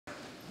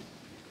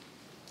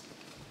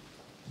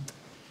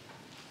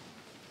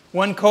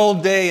One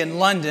cold day in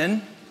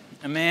London,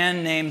 a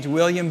man named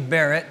William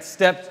Barrett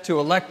stepped to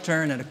a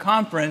lectern at a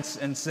conference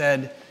and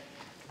said,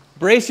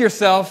 "Brace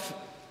yourself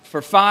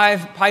for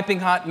 5 piping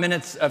hot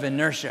minutes of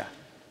inertia."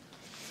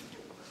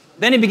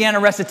 Then he began a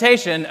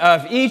recitation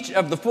of each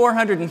of the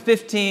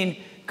 415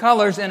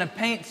 colors in a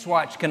paint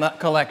swatch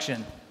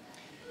collection.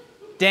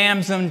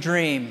 Damson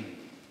Dream,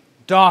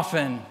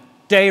 Dolphin,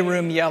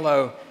 Dayroom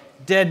Yellow,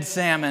 Dead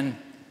Salmon,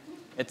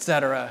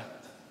 etc.,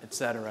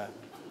 etc.,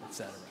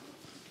 etc.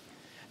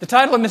 The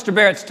title of Mr.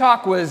 Barrett's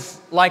talk was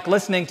Like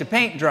Listening to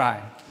Paint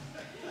Dry.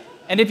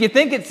 And if you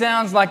think it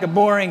sounds like a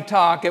boring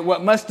talk at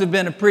what must have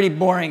been a pretty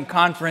boring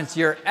conference,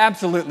 you're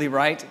absolutely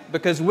right,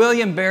 because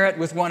William Barrett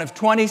was one of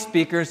 20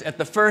 speakers at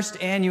the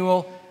first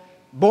annual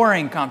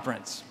Boring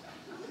Conference.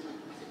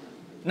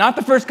 Not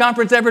the first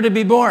conference ever to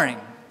be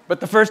boring, but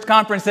the first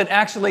conference that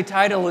actually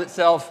titled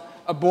itself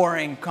a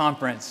boring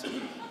conference.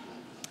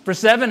 For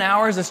 7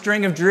 hours, a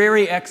string of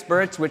dreary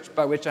experts,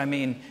 by which I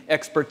mean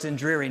experts in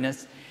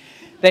dreariness,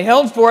 they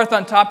held forth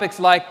on topics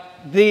like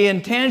the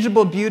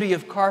intangible beauty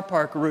of car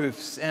park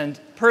roofs and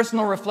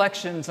personal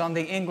reflections on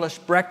the English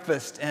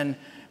breakfast and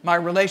my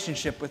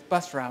relationship with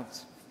bus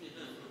routes.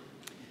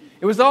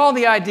 It was all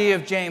the idea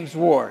of James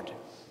Ward.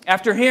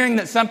 After hearing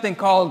that something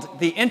called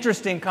the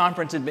Interesting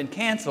Conference had been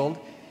canceled,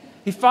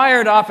 he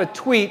fired off a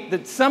tweet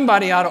that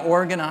somebody ought to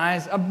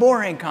organize a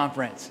boring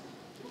conference.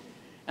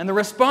 And the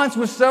response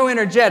was so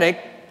energetic,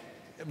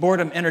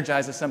 boredom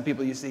energizes some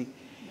people, you see,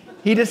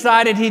 he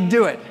decided he'd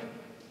do it.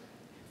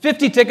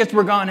 50 tickets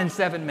were gone in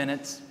 7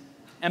 minutes,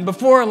 and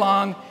before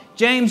long,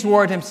 James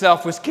Ward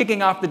himself was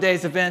kicking off the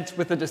day's events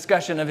with a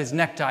discussion of his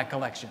necktie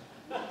collection.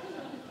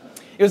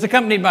 It was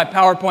accompanied by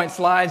PowerPoint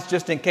slides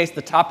just in case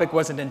the topic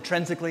wasn't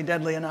intrinsically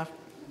deadly enough.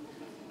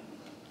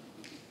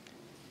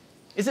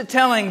 Is it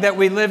telling that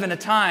we live in a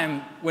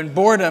time when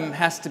boredom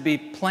has to be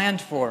planned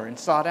for and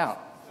sought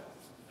out?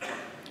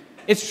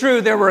 It's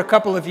true there were a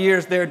couple of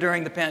years there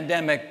during the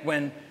pandemic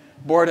when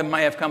boredom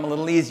might have come a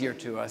little easier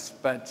to us,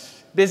 but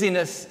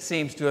busyness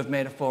seems to have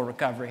made a full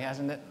recovery,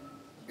 hasn't it?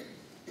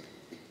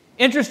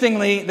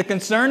 Interestingly, the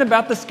concern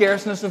about the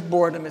scarceness of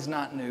boredom is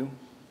not new.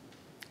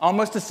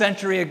 Almost a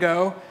century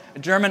ago, a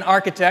German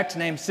architect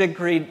named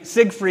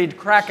Siegfried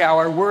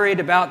Krakauer worried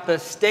about the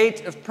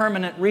state of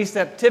permanent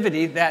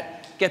receptivity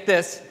that, get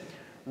this,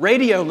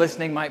 radio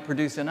listening might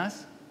produce in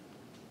us.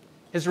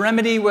 His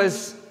remedy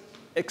was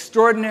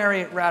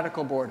extraordinary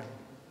radical boredom.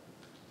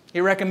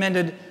 He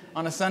recommended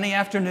on a sunny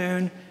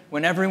afternoon,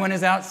 when everyone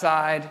is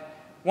outside,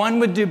 one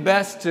would do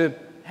best to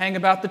hang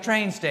about the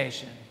train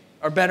station,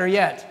 or better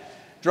yet,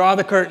 draw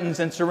the curtains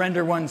and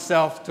surrender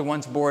oneself to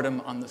one's boredom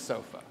on the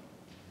sofa.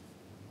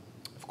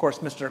 Of course,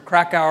 Mr.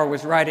 Krakauer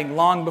was writing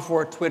long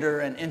before Twitter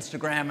and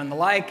Instagram and the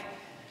like.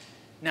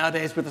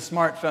 Nowadays, with a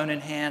smartphone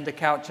in hand, a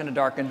couch in a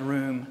darkened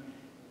room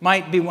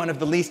might be one of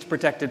the least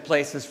protected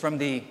places from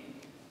the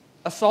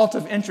assault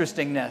of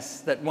interestingness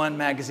that one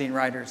magazine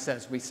writer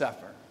says we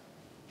suffer.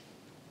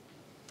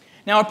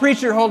 Now, a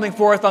preacher holding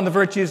forth on the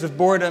virtues of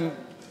boredom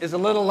is a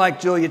little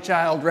like Julia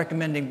Child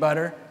recommending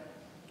butter.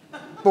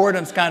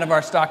 Boredom's kind of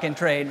our stock in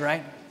trade,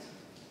 right?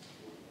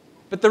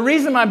 But the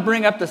reason I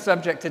bring up the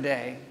subject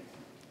today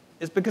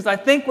is because I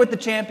think what the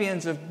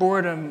champions of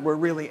boredom were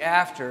really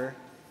after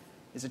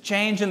is a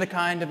change in the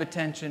kind of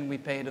attention we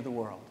pay to the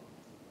world.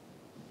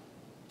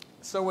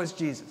 So was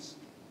Jesus.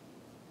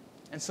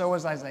 And so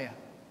was Isaiah.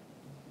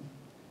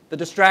 The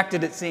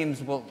distracted, it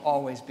seems, will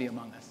always be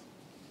among us.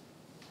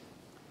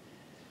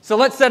 So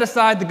let's set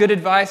aside the good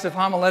advice of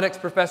homiletics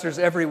professors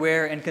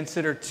everywhere and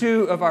consider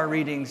 2 of our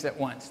readings at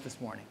once this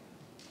morning.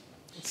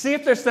 See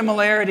if their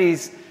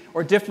similarities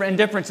or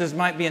differences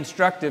might be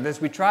instructive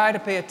as we try to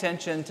pay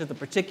attention to the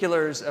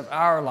particulars of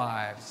our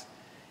lives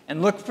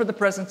and look for the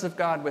presence of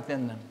God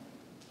within them,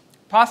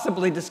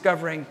 possibly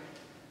discovering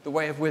the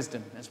way of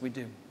wisdom as we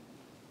do.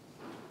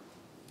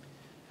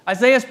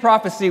 Isaiah's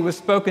prophecy was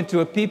spoken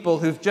to a people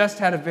who've just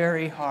had a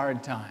very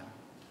hard time.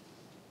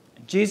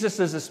 Jesus'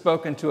 is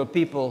spoken to a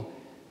people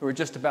who are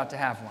just about to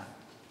have one.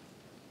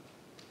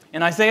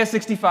 In Isaiah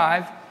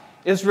 65,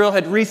 Israel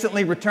had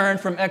recently returned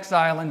from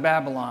exile in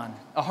Babylon,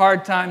 a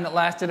hard time that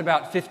lasted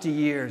about 50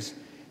 years,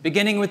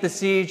 beginning with the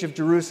siege of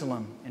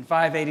Jerusalem in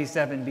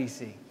 587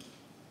 BC.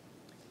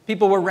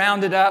 People were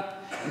rounded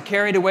up and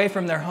carried away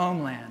from their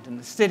homeland, and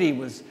the city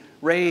was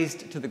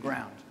razed to the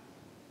ground.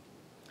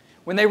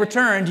 When they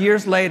returned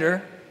years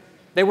later,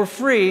 they were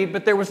free,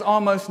 but there was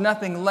almost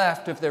nothing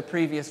left of their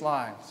previous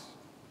lives.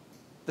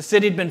 The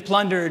city had been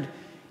plundered,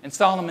 and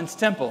Solomon's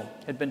temple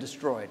had been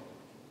destroyed.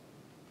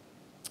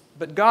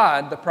 But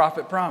God, the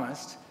prophet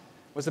promised,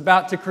 was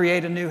about to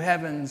create a new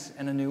heavens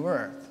and a new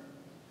earth.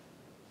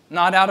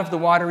 Not out of the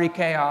watery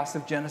chaos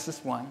of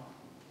Genesis 1,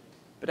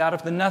 but out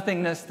of the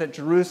nothingness that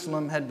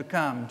Jerusalem had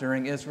become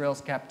during Israel's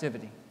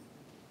captivity.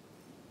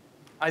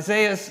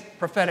 Isaiah's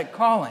prophetic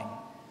calling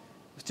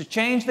was to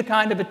change the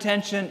kind of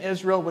attention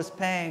Israel was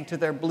paying to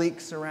their bleak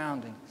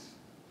surroundings.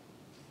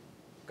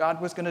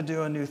 God was going to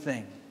do a new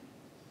thing.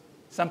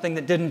 Something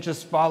that didn't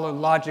just follow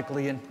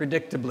logically and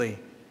predictably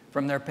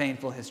from their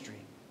painful history.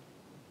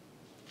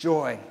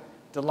 Joy,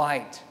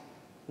 delight,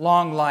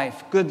 Long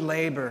life, good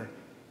labor,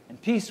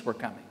 and peace were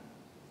coming.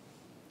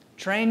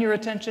 Train your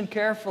attention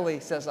carefully,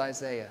 says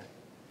Isaiah,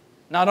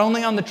 not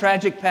only on the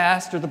tragic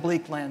past or the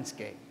bleak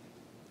landscape,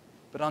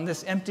 but on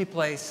this empty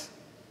place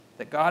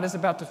that God is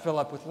about to fill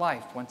up with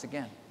life once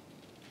again.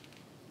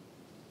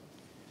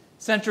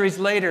 Centuries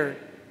later,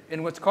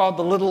 in what's called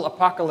the little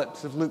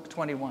apocalypse of Luke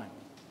 21,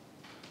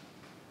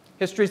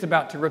 history is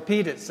about to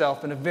repeat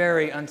itself in a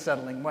very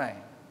unsettling way.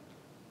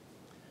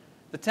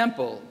 The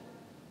temple,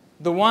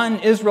 the one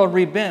Israel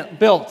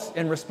rebuilt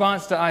in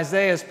response to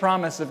Isaiah's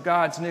promise of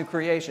God's new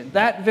creation,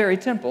 that very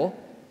temple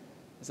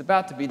is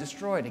about to be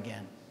destroyed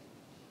again.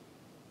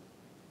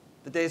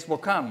 The days will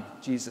come,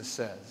 Jesus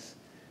says,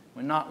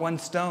 when not one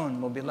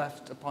stone will be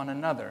left upon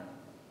another.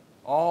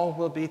 All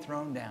will be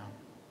thrown down.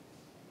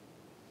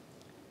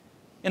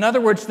 In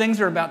other words,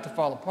 things are about to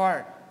fall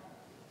apart.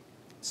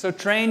 So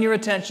train your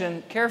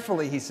attention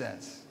carefully, he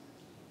says.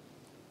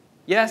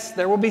 Yes,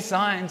 there will be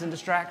signs and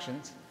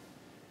distractions,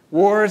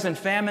 wars and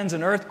famines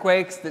and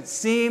earthquakes that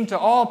seem to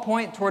all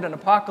point toward an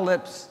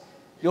apocalypse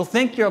you'll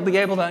think you'll be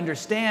able to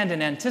understand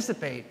and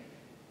anticipate,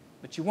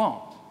 but you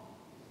won't.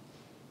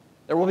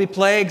 There will be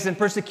plagues and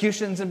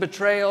persecutions and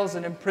betrayals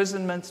and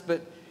imprisonments,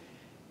 but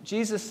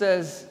Jesus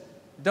says,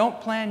 don't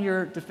plan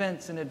your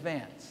defense in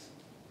advance.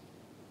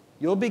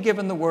 You'll be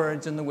given the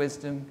words and the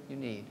wisdom you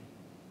need.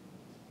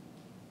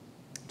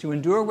 To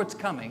endure what's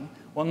coming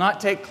will not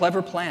take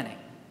clever planning,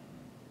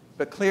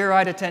 but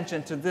clear-eyed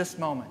attention to this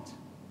moment,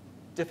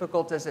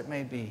 difficult as it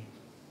may be.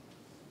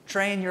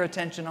 Train your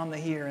attention on the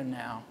here and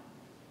now,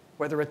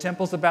 whether a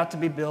temple's about to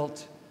be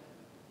built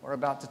or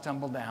about to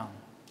tumble down.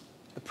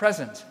 The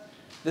present,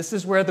 this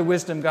is where the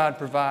wisdom God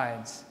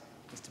provides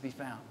is to be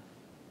found.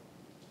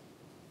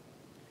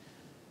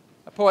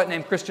 A poet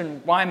named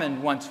Christian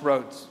Wyman once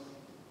wrote,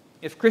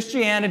 "If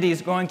Christianity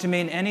is going to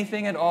mean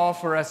anything at all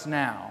for us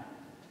now,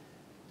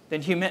 then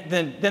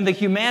the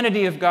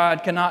humanity of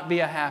God cannot be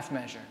a half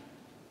measure.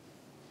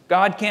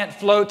 God can't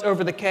float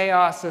over the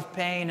chaos of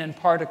pain and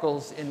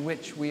particles in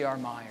which we are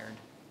mired."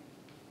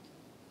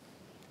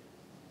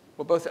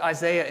 Well, both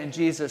Isaiah and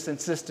Jesus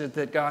insisted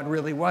that God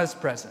really was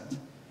present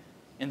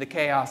in the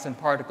chaos and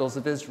particles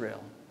of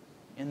Israel,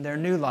 in their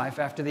new life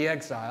after the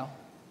exile,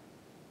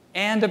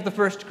 and of the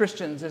first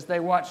Christians as they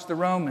watched the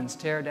Romans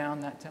tear down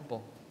that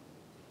temple.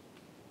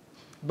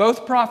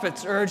 Both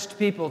prophets urged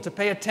people to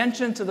pay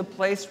attention to the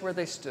place where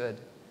they stood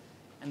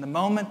and the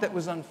moment that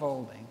was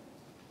unfolding.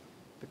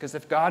 Because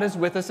if God is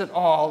with us at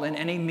all in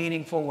any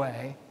meaningful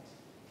way,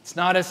 it's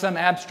not as some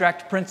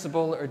abstract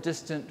principle or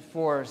distant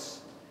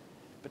force,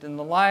 but in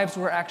the lives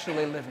we're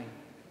actually living,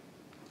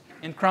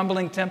 in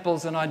crumbling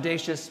temples and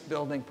audacious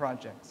building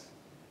projects,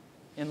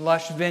 in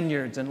lush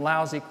vineyards and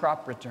lousy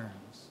crop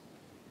returns,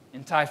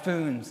 in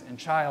typhoons and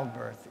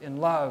childbirth, in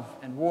love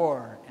and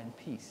war and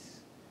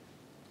peace.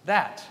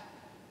 That,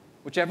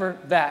 whichever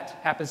that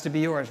happens to be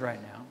yours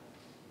right now,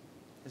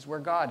 is where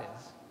God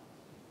is.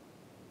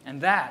 And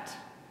that,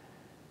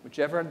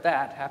 whichever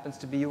that happens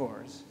to be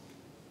yours,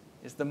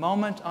 is the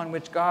moment on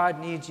which God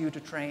needs you to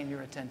train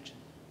your attention.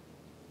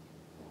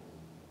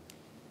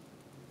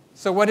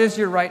 So what is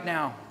your right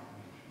now?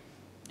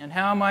 And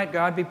how might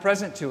God be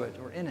present to it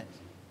or in it?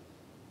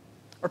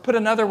 Or put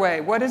another way,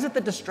 what is it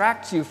that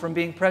distracts you from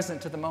being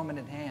present to the moment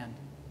at hand?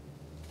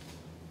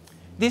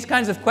 These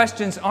kinds of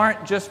questions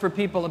aren't just for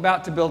people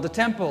about to build a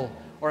temple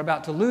or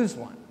about to lose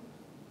one.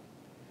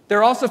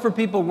 They're also for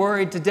people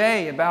worried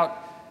today about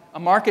a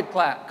market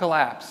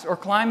collapse or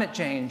climate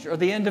change or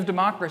the end of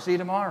democracy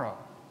tomorrow.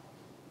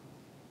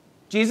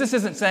 Jesus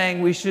isn't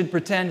saying we should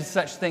pretend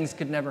such things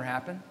could never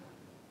happen.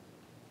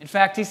 In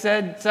fact, he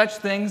said such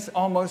things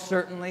almost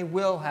certainly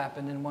will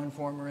happen in one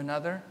form or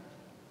another.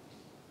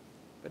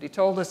 But he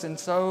told us in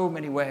so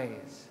many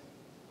ways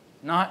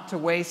not to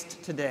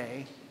waste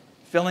today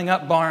filling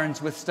up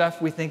barns with stuff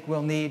we think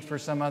we'll need for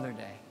some other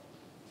day.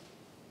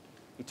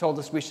 He told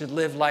us we should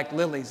live like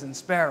lilies and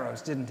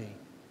sparrows, didn't he?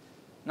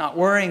 Not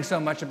worrying so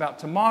much about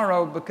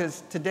tomorrow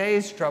because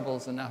today's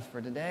trouble's enough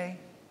for today.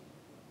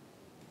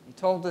 He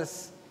told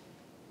us,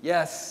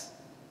 yes,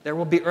 there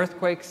will be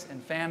earthquakes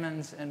and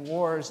famines and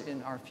wars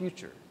in our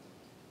future.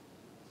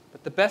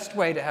 But the best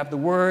way to have the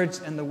words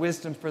and the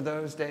wisdom for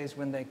those days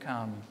when they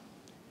come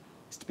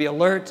is to be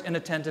alert and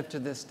attentive to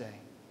this day,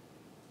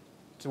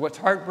 to what's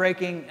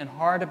heartbreaking and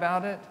hard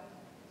about it,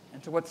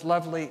 and to what's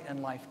lovely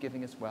and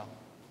life-giving as well.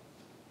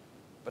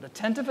 But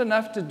attentive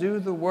enough to do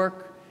the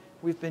work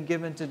we've been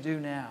given to do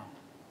now,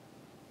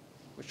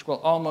 which will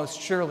almost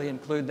surely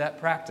include that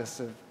practice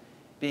of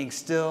being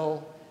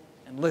still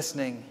and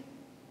listening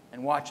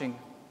and watching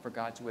for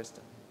God's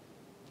wisdom.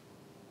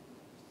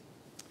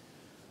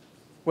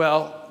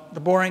 Well,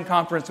 the boring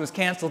conference was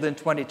canceled in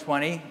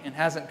 2020 and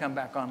hasn't come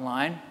back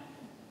online.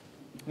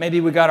 Maybe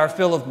we got our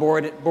fill of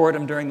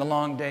boredom during the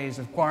long days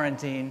of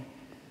quarantine,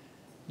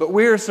 but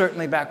we're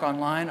certainly back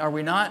online, are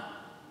we not?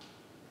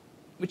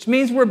 Which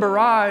means we're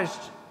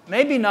barraged,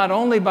 maybe not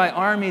only by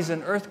armies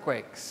and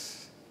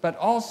earthquakes, but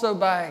also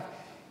by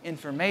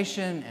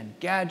information and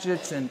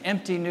gadgets and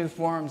empty new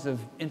forms of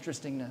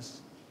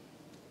interestingness.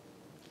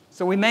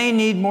 So we may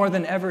need more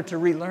than ever to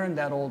relearn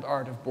that old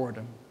art of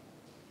boredom.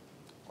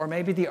 Or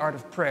maybe the art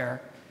of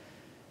prayer,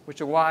 which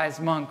a wise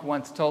monk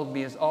once told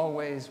me is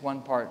always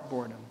one part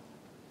boredom.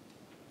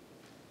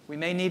 We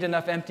may need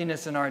enough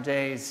emptiness in our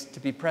days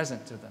to be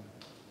present to them,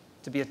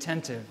 to be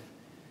attentive,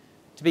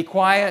 to be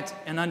quiet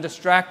and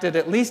undistracted,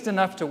 at least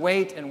enough to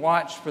wait and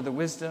watch for the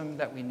wisdom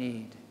that we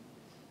need,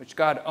 which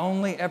God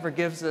only ever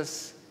gives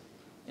us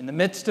in the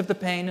midst of the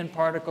pain and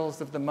particles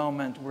of the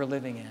moment we're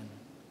living in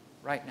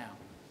right now.